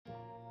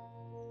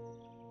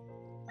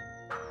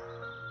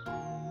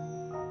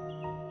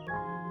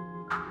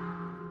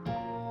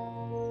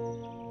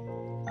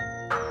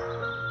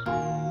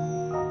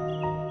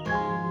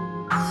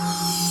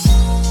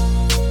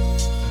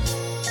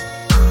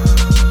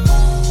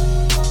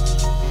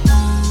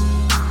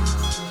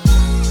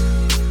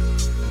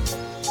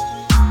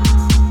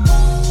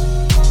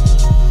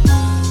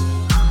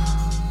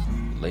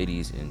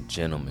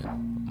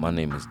gentlemen, my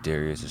name is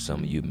Darius, as some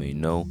of you may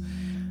know,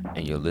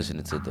 and you're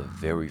listening to the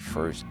very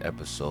first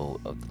episode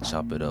of the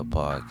Chop It Up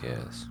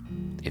podcast.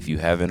 If you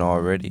haven't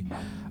already,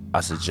 I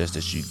suggest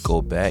that you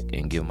go back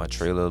and give my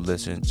trailer a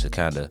listen to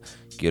kind of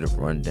get a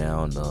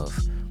rundown of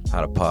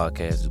how the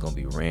podcast is going to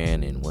be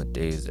ran and what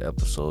days the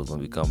episode is going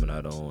to be coming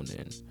out on,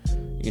 and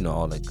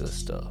all that good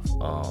stuff.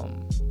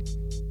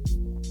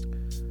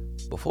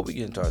 Before we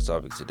get into our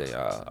topic today,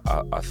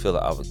 I feel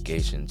an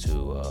obligation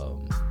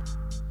to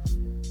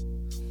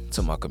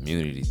my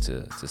community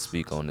to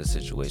speak on this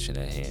situation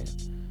at hand.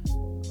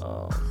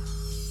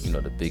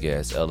 The big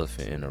ass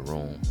elephant in the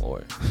room,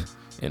 or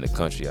in the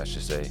country, I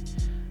should say.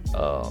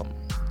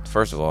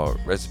 First of all,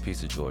 rest in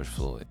peace to George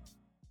Floyd.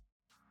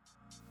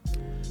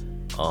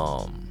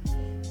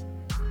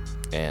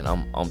 And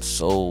I'm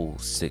so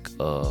sick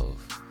of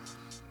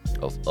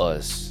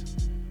us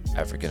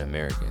African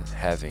Americans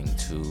having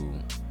to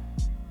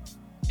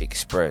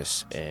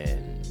express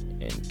and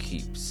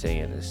keep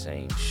saying the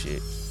same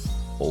shit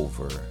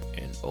over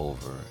and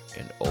over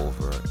and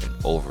over and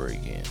over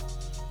again.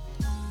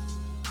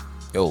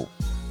 Yo,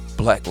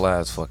 Black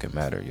Lives fucking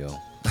matter, yo.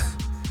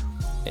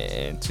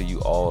 And to you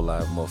all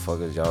live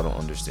motherfuckers, y'all don't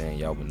understand.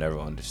 Y'all will never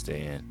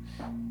understand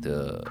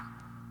the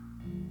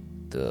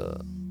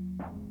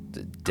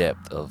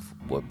depth of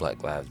what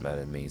Black Lives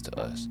Matter means to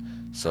us.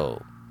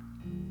 So,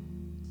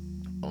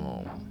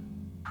 I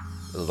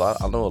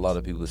know a lot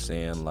of people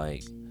saying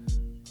like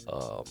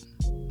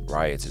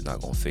riots is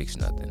not gonna fix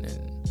nothing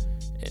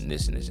and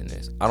this and this and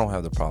this. I don't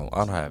have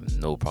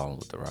no problem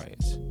with the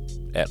riots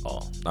at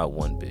all, not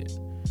one bit.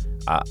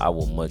 I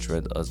would much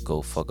rather us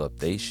go fuck up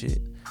they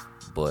shit,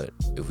 but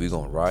if we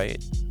gonna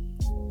riot,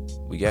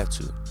 we got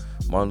to.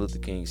 Martin Luther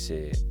King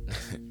said,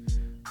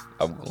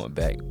 I'm going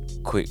back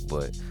quick,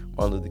 but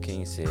Martin Luther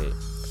King said,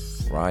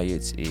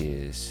 riots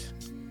is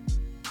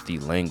the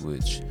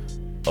language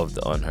of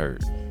the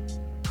unheard.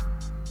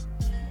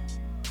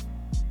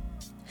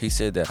 He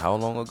said that how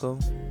long ago?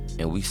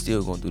 And we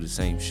still gonna do the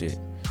same shit.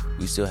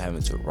 We still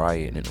having to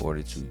riot in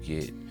order to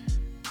get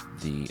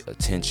the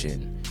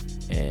attention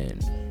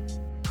and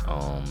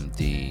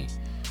the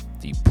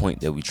point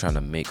that we trying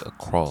to make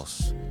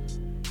across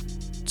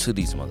to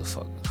these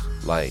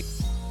motherfuckers. Like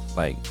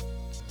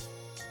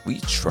we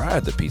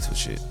tried the peaceful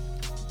shit.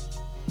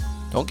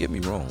 Don't get me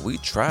wrong. We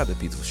tried the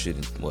peaceful shit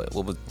in what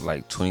was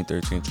like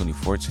 2013,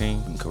 2014.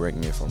 You can correct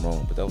me if I'm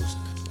wrong, but that was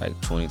like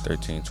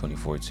 2013,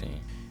 2014.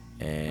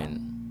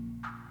 And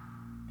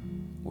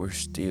we're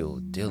still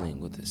dealing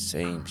with the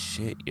same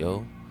shit,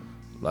 yo.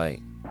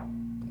 Like,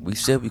 we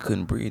said we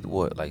couldn't breathe,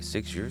 like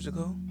 6 years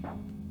ago?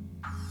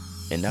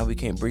 And now we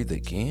can't breathe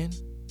again?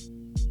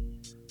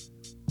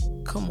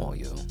 Come on,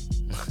 yo.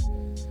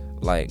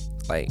 like,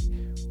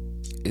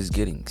 it's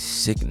getting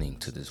sickening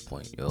to this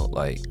point, yo.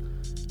 Like,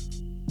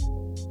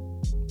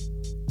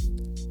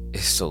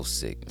 it's so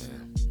sick,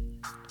 man.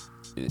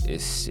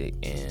 It's sick,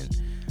 and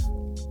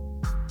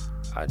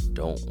I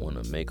don't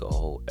want to make a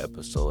whole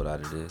episode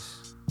out of this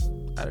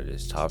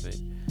topic,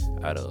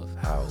 out of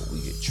how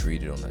we get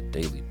treated on a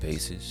daily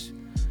basis,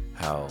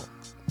 how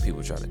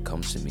people try to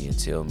come to me and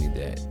tell me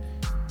that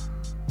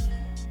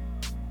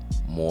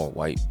more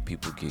white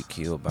people get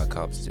killed by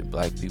cops than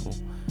black people.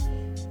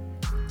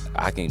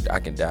 I can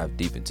dive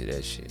deep into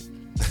that shit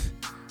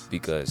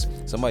because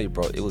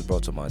it was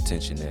brought to my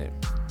attention that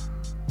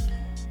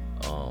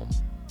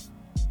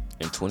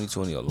in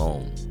 2020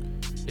 alone,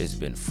 it's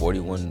been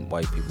 41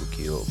 white people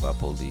killed by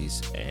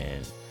police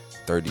and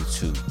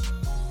 32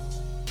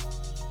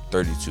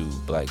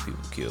 black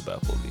people killed by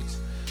police.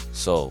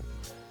 So,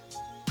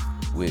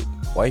 with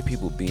white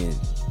people being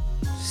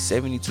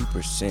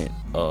 72%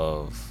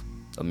 of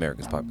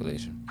America's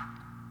population,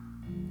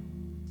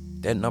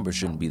 that number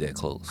shouldn't be that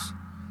close.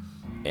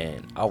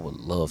 And I would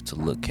love to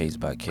look case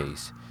by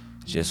case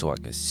just so I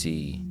can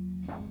see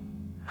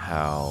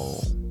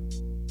how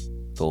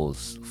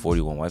those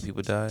 41 white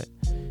people died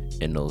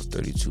and those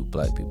 32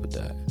 black people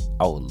died.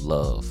 I would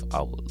love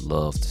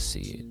to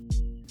see it.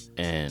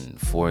 And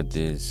for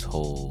this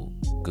whole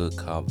good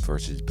cop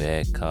versus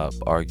bad cop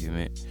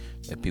argument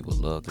that people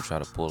love to try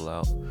to pull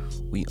out,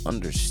 we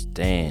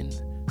understand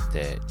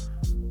that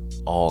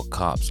all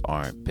cops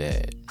aren't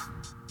bad,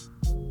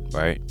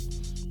 right?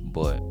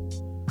 But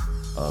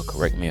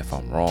correct me if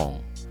I'm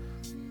wrong,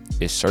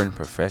 it's certain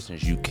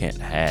professions you can't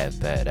have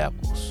bad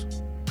apples,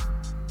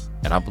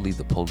 and I believe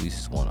the police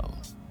is one of them.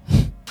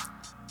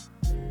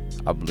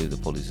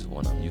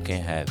 You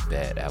can't have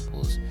bad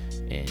apples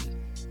in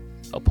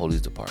a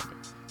police department.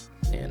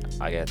 And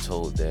I got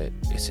told that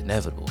it's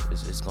inevitable.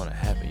 It's gonna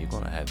happen. You're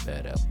gonna have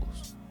bad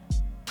apples.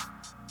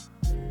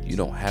 You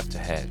don't have to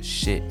have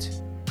shit.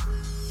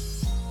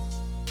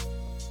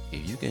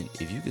 If you can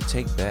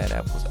take bad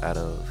apples out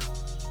of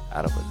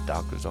a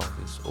doctor's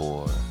office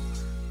or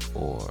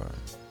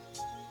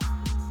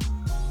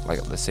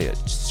like, let's say a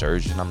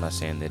surgeon. I'm not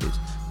saying that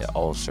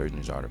all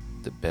surgeons are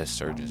the best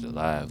surgeons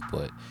alive,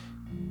 but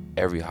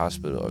every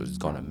hospital is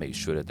gonna make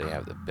sure that they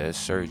have the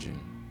best surgeon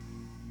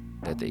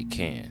that they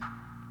can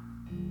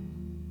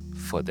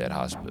for that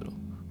hospital,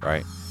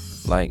 right?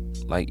 Like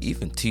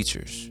even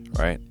teachers,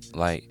 right?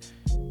 Like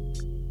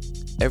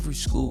every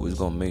school is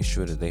gonna make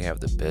sure that they have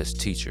the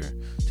best teacher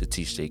to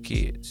teach their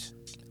kids.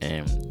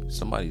 And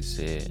somebody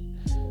said,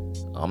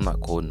 I'm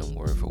not quoting them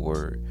word for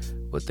word,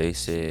 but they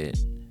said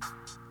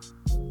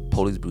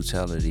police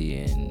brutality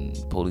and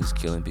police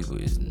killing people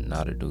is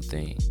not a new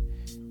thing.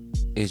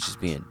 It's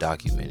just being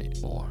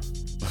documented more.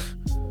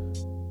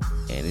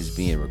 And it's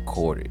being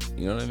recorded.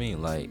 You know what I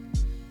mean? Like,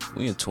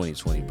 we in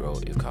 2020, bro.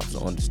 If cops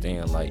don't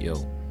understand, like,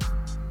 yo,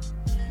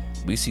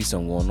 we see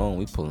something going on,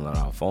 we pulling out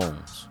our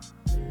phones.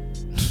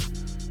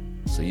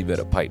 So you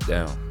better pipe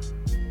down.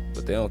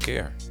 But they don't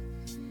care.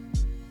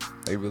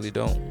 They really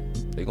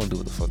don't. They gonna do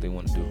what the fuck they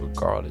want to do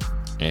regardless.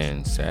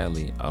 And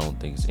sadly, I don't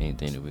think there's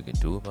anything that we can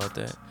do about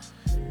that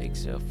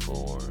except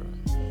for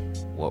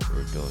what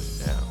we're doing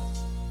now.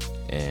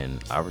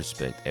 And I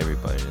respect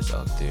everybody that's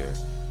out there,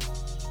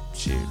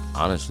 shit,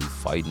 honestly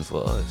fighting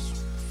for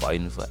us,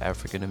 fighting for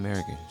African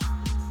Americans,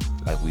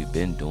 like we've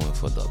been doing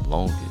for the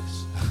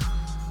longest.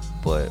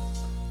 But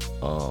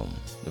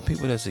the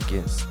people that's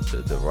against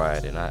the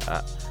riot, and I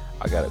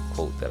got a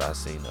quote that I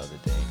seen the other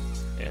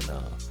day, and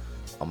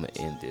I'm gonna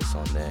end this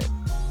on that.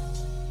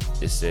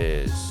 It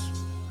says,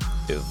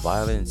 if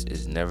violence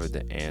is never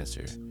the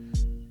answer,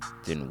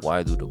 then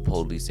why do the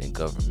police and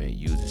government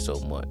use it so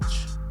much?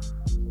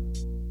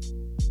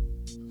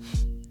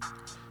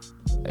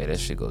 Hey, that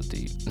shit goes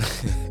deep.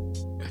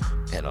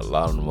 And a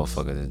lot of the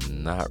motherfuckers is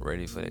not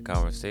ready for that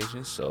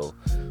conversation. So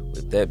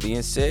with that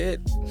being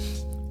said,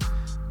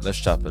 let's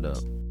chop it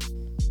up.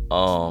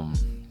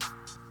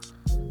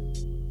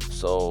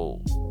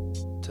 So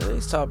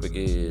today's topic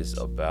is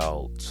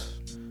about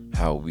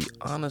how we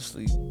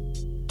honestly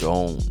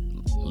don't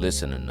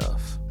listen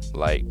enough.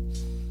 Like,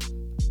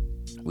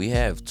 we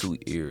have 2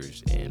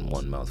 ears and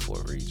 1 mouth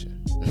for a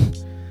reason.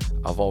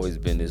 I've always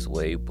been this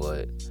way,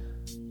 but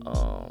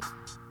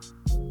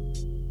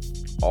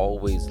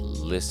always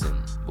listen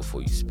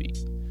before you speak.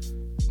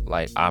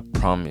 Like, I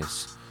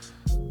promise,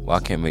 well, I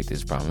can't make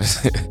this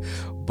promise,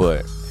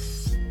 but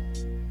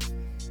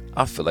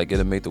I feel like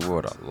it'll make the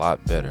world a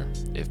lot better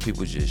if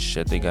people just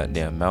shut their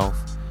goddamn mouth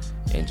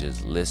and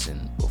just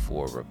listen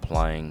before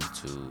replying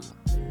to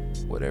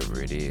whatever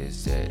it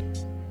is that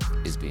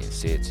is being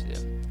said to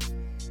them.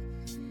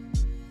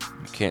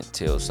 You can't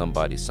tell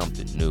somebody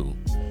something new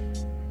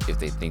if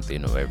they think they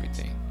know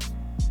everything.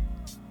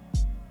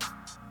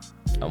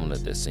 I'm gonna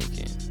let that sink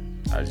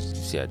in. I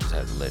just had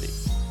to let it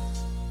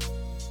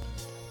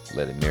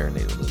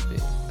marinate a little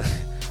bit.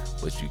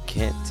 But you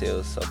can't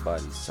tell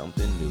somebody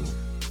something new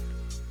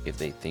if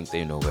they think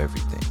they know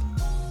everything.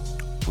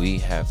 We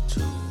have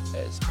to,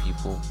 as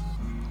people,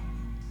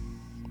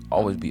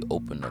 always be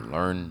open to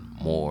learn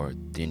more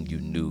than you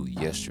knew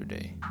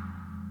yesterday.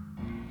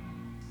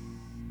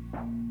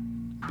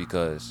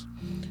 Because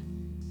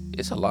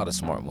it's a lot of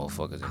smart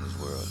motherfuckers in this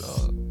world,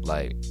 dog.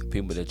 Like,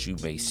 people that you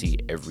may see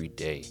every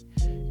day,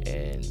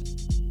 and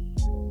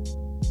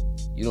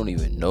you don't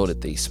even know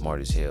that they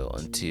smart as hell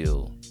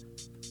until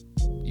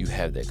you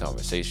have that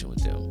conversation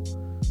with them.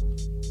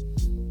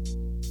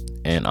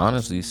 And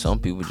honestly, some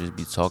people just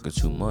be talking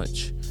too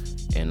much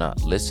and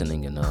not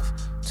listening enough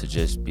to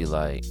just be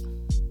like,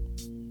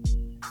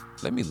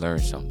 let me learn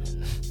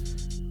something.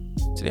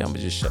 Today I'm gonna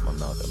just shut my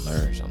mouth and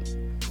learn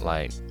something.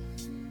 Like,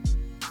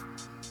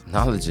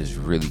 knowledge is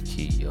really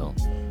key, yo.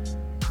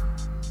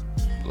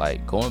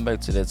 Like, going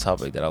back to that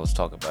topic that I was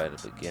talking about at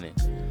the beginning,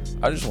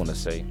 I just want to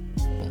say,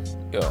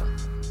 yo,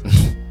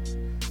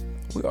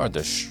 we are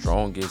the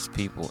strongest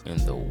people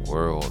in the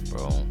world,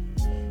 bro.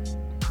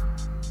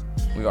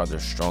 We are the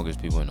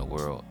strongest people in the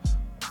world,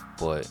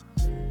 but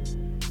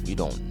we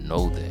don't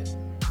know that.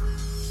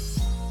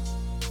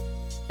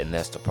 And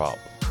that's the problem.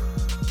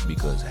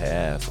 Because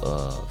half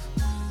of,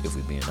 if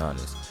we're being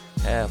honest,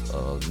 half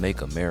of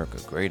Make America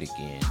Great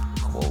Again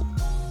quote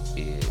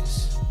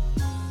is,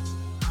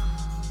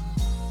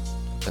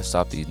 let's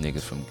stop these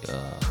niggas from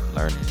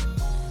learning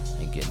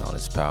and getting all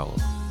this power.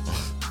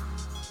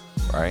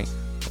 Right?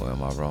 Or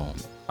am I wrong?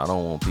 I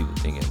don't want people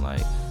thinking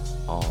like,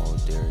 oh,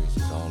 Darius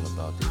is all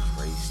about this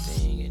race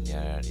thing and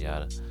yada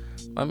yada.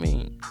 I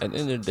mean, at the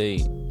end of the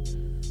day,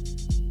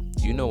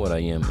 you know what I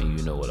am and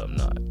you know what I'm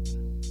not.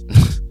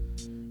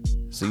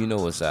 So you know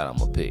what side I'm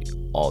gonna pick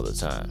all the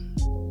time.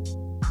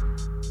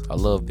 I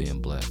love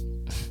being black.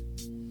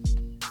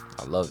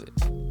 I love it.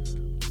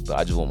 But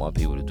I just want my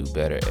people to do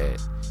better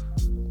at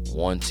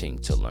wanting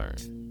to learn.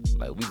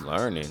 Like, we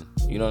learning,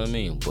 you know what I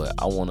mean? But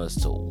I want us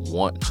to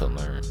want to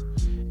learn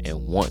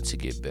and want to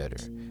get better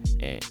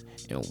and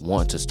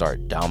want to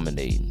start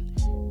dominating.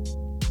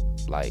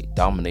 Like,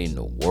 dominating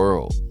the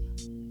world.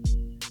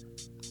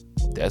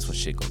 That's when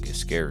shit gonna get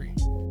scary.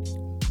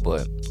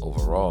 But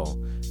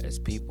overall, as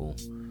people,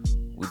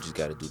 we just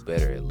gotta do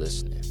better at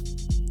listening.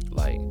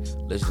 Like,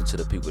 listen to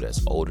the people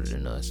that's older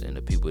than us and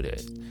the people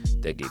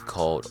that get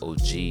called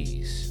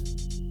OGs.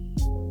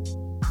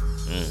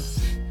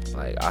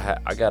 Like,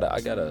 I got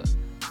a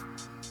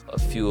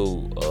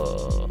few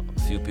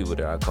people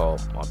that I call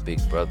my big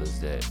brothers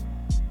that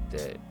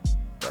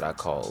I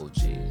call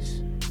OGs,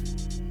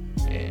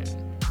 and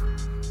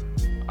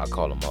I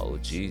call them my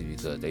OGs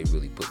because they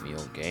really put me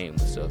on game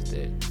with stuff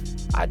that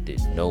I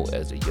didn't know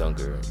as a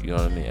younger, you know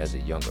what I mean, as a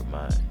younger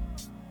mind.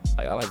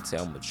 Like, I like to say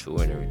I'm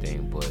mature and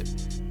everything, but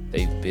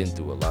they've been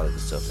through a lot of the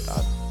stuff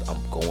that I'm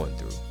going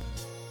through.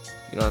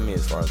 You know what I mean?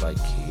 As far as like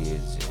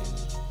kids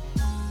and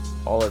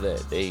all of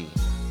that, they've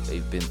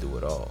been through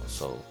it all.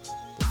 So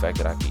the fact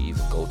that I can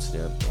even go to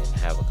them and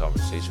have a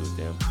conversation with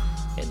them,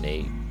 and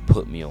they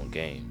put me on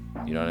game.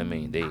 You know what I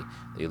mean? They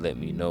let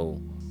me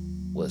know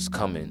what's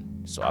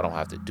coming, so I don't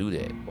have to do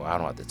that, or I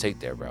don't have to take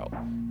that route,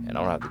 and I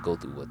don't have to go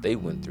through what they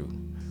went through.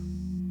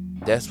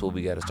 That's what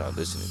we got to start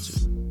listening to.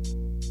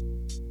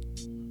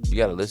 You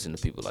got to listen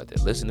to people like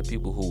that. Listen to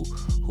people who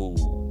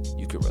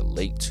you can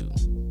relate to.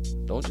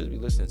 Don't just be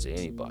listening to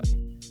anybody.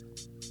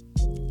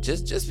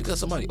 Just because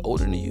somebody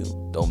older than you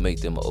don't make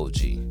them an OG.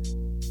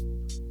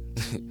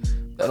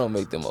 That don't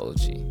make them an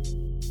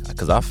OG.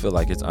 Because I feel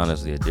like it's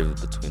honestly a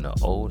difference between an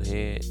old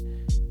head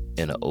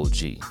and an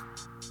OG.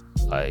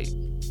 Like,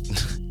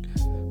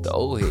 the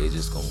old head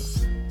just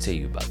gonna tell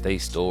you about their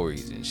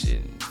stories and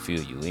shit and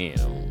fill you in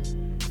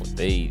on what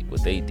they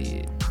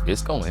did.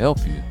 It's gonna help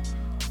you.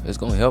 It's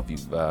gonna help you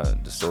by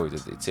the stories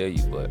that they tell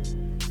you. But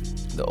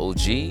the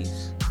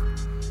OGs,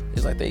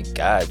 it's like they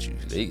guide you.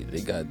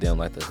 They goddamn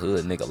like the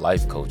hood nigga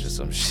life coach or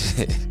some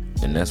shit.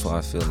 And that's why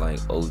I feel like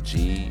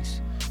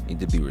OGs need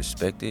to be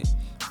respected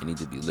and need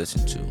to be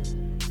listened to.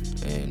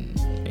 And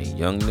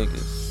young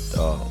niggas,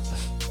 dog.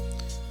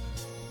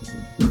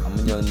 I'm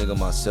a young nigga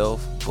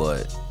myself,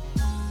 but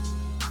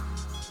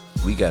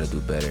we gotta do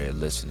better at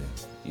listening.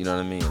 You know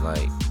what I mean?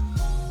 Like,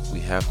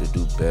 we have to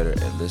do better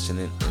at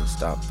listening and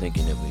stop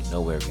thinking that we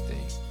know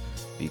everything.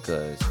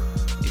 Because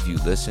if you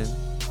listen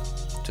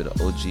to the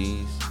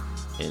OGs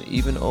and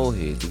even the old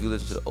heads, if you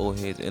listen to the old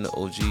heads and the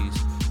OGs,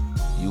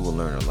 you will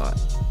learn a lot.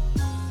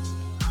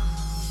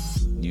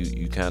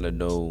 You kind of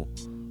know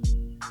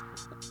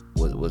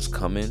what's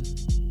coming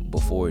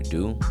before it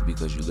do,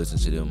 because you listen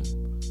to them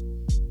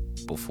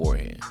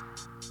beforehand.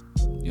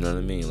 You know what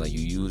I mean? Like, you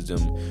use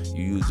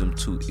them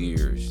 2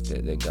 ears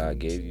that God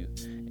gave you,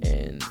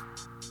 and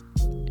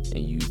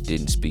you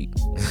didn't speak.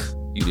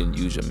 You didn't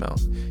use your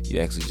mouth. You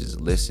actually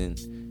just listened,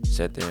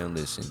 sat there and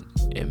listened,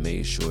 and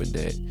made sure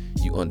that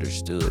you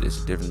understood. It's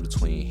the difference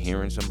between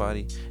hearing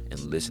somebody and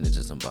listening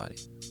to somebody.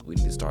 We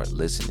need to start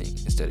listening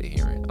instead of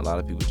hearing. A lot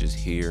of people just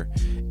hear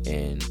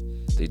and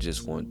they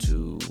just want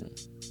to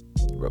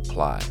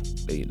reply.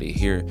 They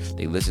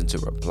listen to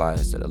reply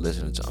instead of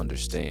listening to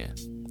understand.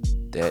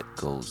 That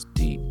goes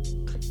deep.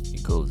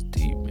 It goes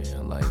deep,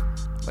 man. Like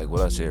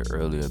what I said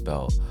earlier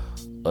about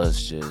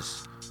us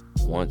just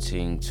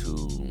wanting to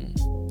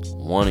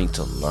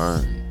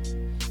learn.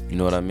 You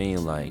know what I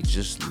mean? Like,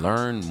 just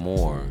learn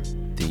more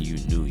than you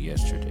knew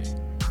yesterday.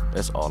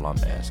 That's all I'm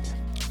asking.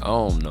 I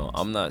don't know.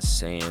 I'm not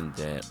saying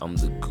that I'm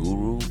the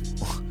guru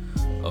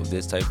of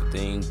this type of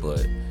thing,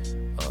 but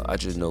I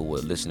just know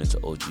what listening to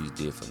OGs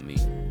did for me.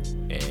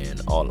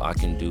 And all I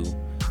can do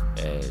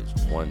as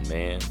one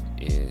man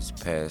is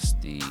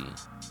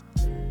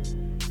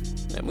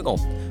we're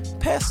gonna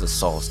pass the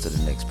sauce to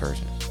the next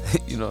person.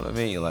 You know what I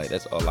mean? Like,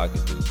 that's all I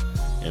can do.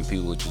 And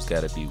people just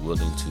gotta be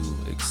willing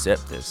to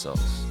accept that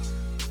sauce.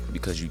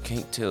 Because you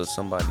can't tell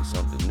somebody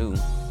something new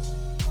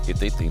if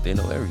they think they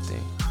know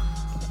everything.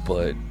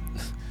 But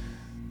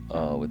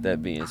with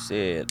that being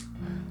said,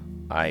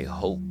 I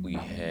hope we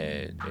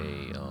had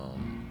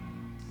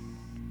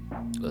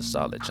a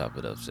solid Chop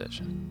It Up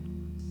session.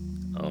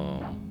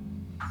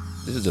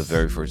 This is the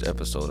very first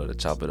episode of the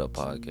Chop It Up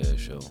podcast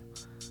show.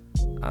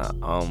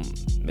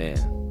 Man,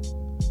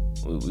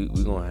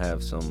 we gonna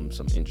have some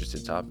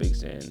interesting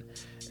topics and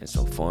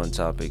some fun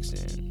topics,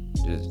 and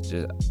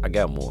just I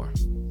got more.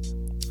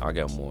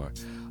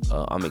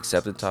 I'm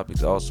accepting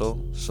topics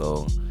also,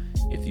 so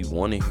if you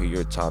want to hear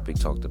your topic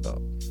talked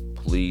about,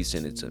 please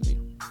send it to me.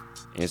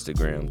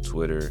 Instagram,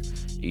 Twitter,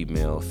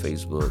 email,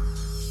 Facebook,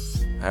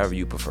 however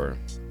you prefer.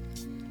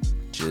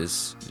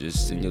 Just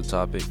send your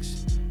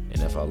topics,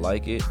 and if I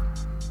like it,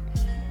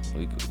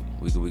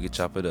 we could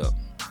chop it up.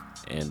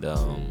 And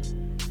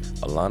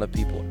a lot of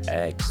people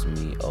ask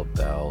me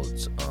about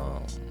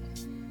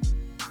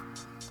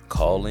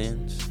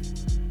call-ins.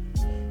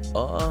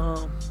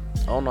 I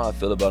don't know how I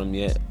feel about them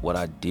yet. What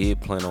I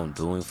did plan on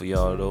doing for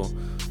y'all though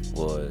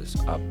was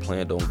I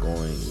planned on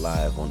going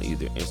live on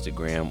either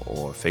Instagram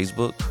or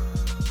Facebook,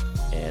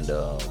 and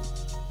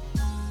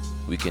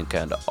we can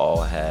kind of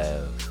all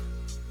have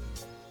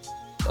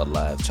a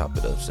live Chop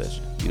It Up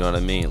session. You know what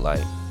I mean?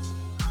 Like,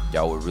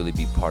 y'all would really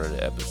be part of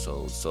the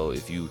episode. So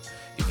if you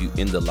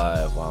end the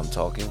live while I'm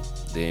talking,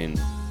 then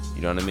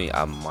you know what I mean,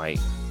 I might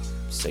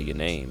say your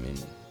name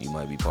and you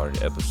might be part of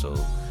the episode.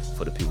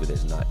 For the people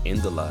that's not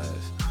in the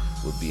live,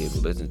 will be able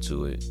to listen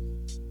to it,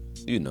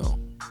 you know,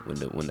 when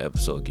the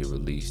episode get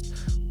released.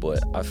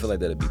 But I feel like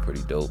that'd be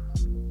pretty dope.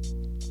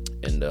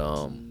 And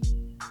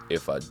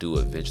if I do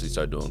eventually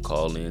start doing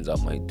call-ins, I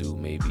might do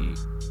maybe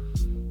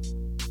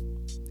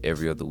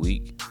every other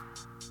week.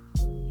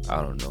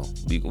 I don't know.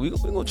 We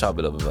gonna chop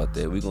it up about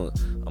that. I'm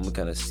gonna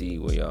kind of see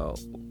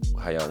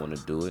how y'all want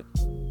to do it,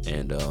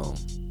 and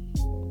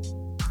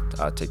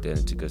I'll take that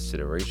into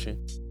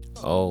consideration.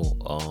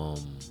 Oh,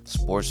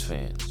 sports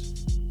fans.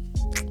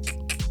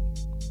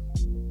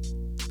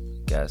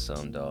 Got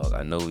some, dog.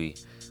 I know we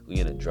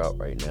in a drought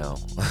right now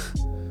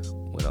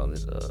with all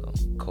this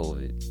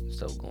COVID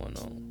stuff going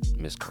on.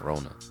 Miss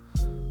Corona.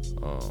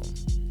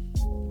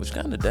 Which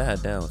kind of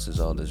died down since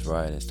all this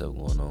rioting stuff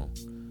going on.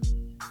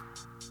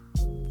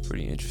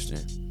 Pretty interesting.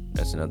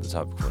 That's another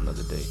topic for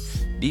another day.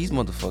 These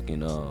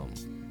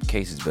motherfucking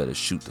cases better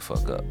shoot the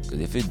fuck up. Cause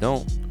if it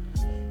don't,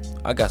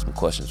 I got some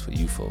questions for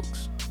you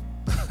folks.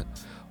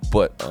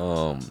 But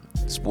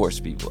sports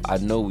people, I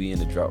know we in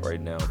the drought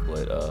right now,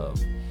 but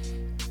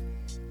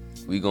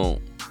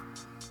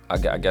I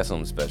got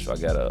something special. I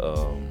got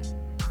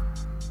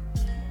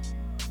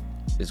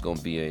it's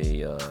gonna be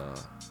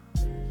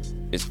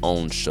its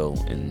own show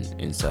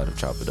inside of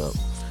Chop It Up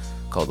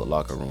called The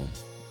Locker Room,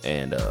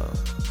 and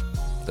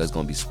that's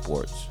gonna be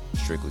sports,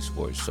 strictly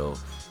sports. So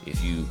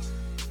if you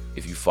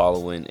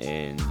following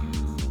and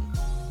you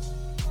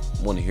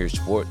want to hear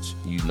sports,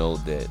 you know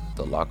that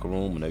The Locker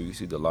Room, whenever you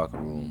see The Locker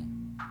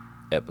Room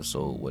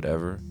episode,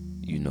 whatever,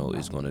 you know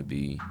it's gonna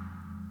be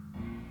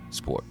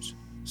sports.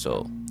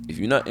 So if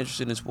you're not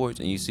interested in sports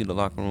and you see The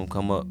Locker Room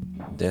come up,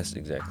 that's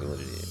exactly what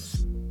it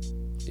is.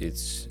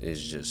 It's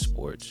just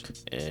sports.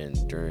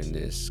 And during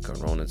this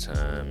Corona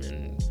time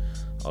and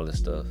all this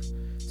stuff,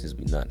 since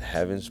we're not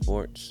having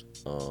sports,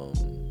 I'm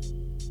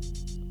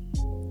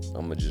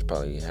gonna just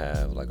probably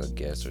have like a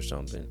guest or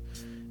something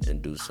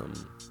and do some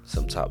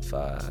top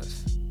 5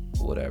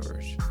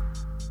 whatevers,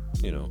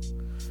 you know,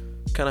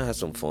 kind of have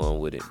some fun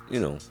with it, you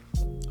know.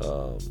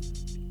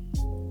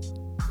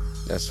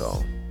 That's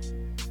all.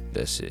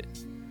 That's it.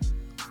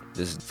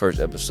 This is the first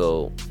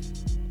episode.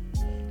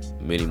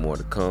 Many more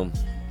to come.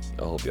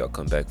 I hope y'all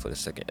come back for the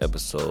second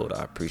episode.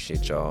 I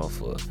appreciate y'all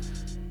for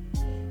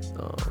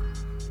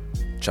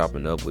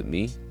chopping up with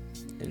me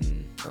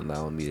and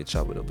allowing me to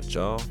chop it up with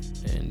y'all.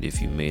 And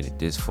if you made it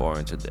this far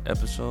into the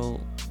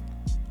episode,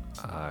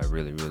 I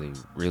really, really,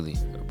 really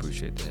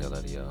appreciate the hell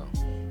out of y'all.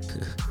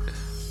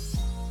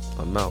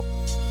 I'm out.